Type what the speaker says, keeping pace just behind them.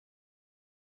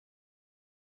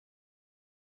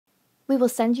We will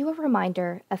send you a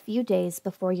reminder a few days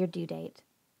before your due date.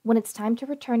 When it's time to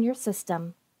return your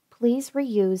system, please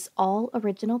reuse all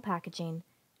original packaging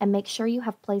and make sure you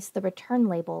have placed the return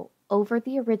label over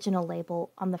the original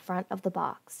label on the front of the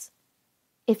box.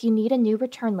 If you need a new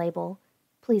return label,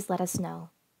 please let us know.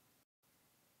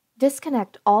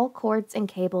 Disconnect all cords and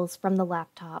cables from the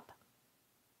laptop.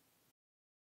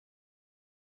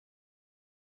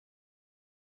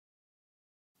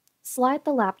 Slide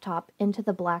the laptop into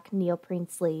the black neoprene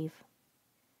sleeve.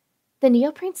 The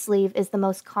neoprene sleeve is the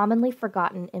most commonly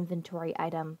forgotten inventory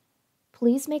item.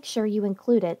 Please make sure you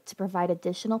include it to provide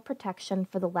additional protection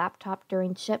for the laptop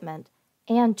during shipment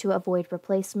and to avoid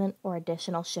replacement or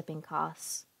additional shipping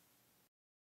costs.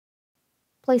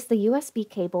 Place the USB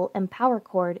cable and power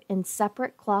cord in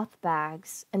separate cloth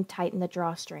bags and tighten the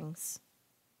drawstrings.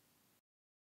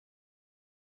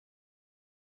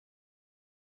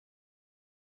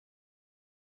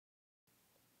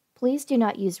 Please do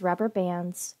not use rubber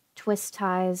bands, twist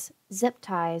ties, zip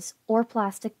ties, or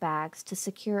plastic bags to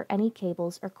secure any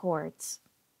cables or cords.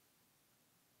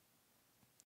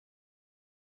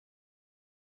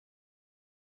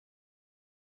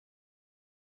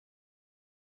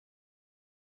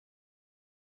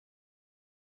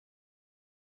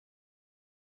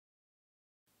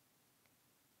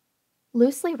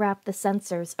 Loosely wrap the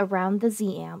sensors around the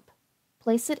Z-amp,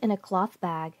 place it in a cloth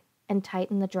bag, and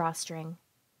tighten the drawstring.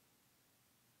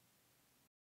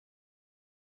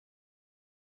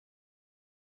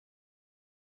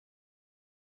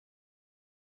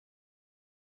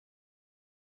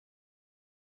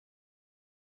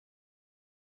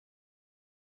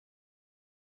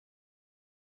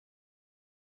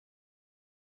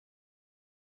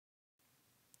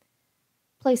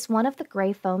 Place one of the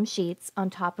gray foam sheets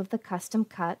on top of the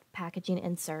custom-cut packaging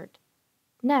insert.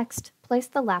 Next, place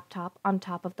the laptop on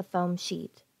top of the foam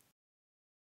sheet.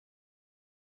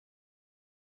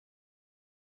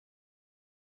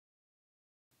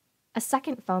 A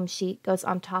second foam sheet goes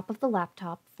on top of the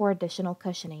laptop for additional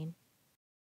cushioning.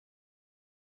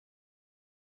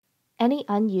 Any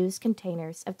unused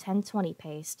containers of 1020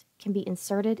 paste can be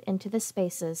inserted into the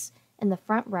spaces in the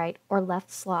front right or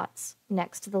left slots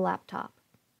next to the laptop.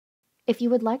 If you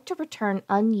would like to return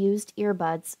unused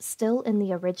earbuds still in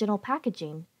the original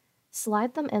packaging,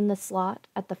 slide them in the slot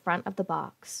at the front of the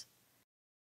box.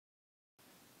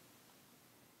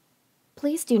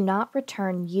 Please do not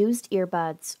return used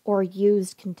earbuds or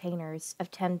used containers of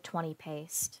 1020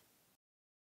 paste.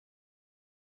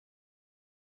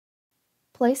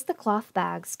 Place the cloth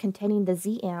bags containing the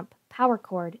Z-amp, power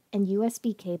cord, and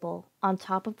USB cable on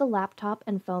top of the laptop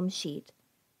and foam sheet.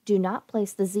 Do not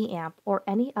place the Z-amp or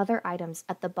any other items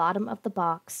at the bottom of the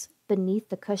box beneath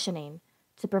the cushioning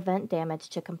to prevent damage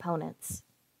to components.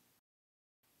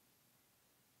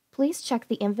 Please check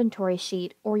the inventory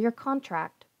sheet or your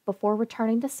contract before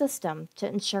returning the system to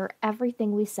ensure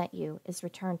everything we sent you is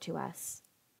returned to us.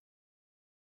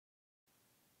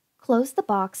 Close the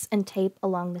box and tape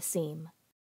along the seam.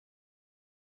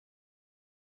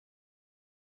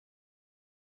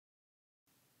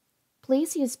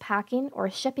 Please use packing or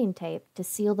shipping tape to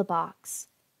seal the box.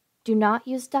 Do not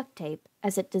use duct tape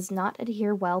as it does not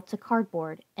adhere well to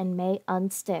cardboard and may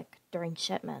unstick during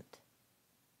shipment.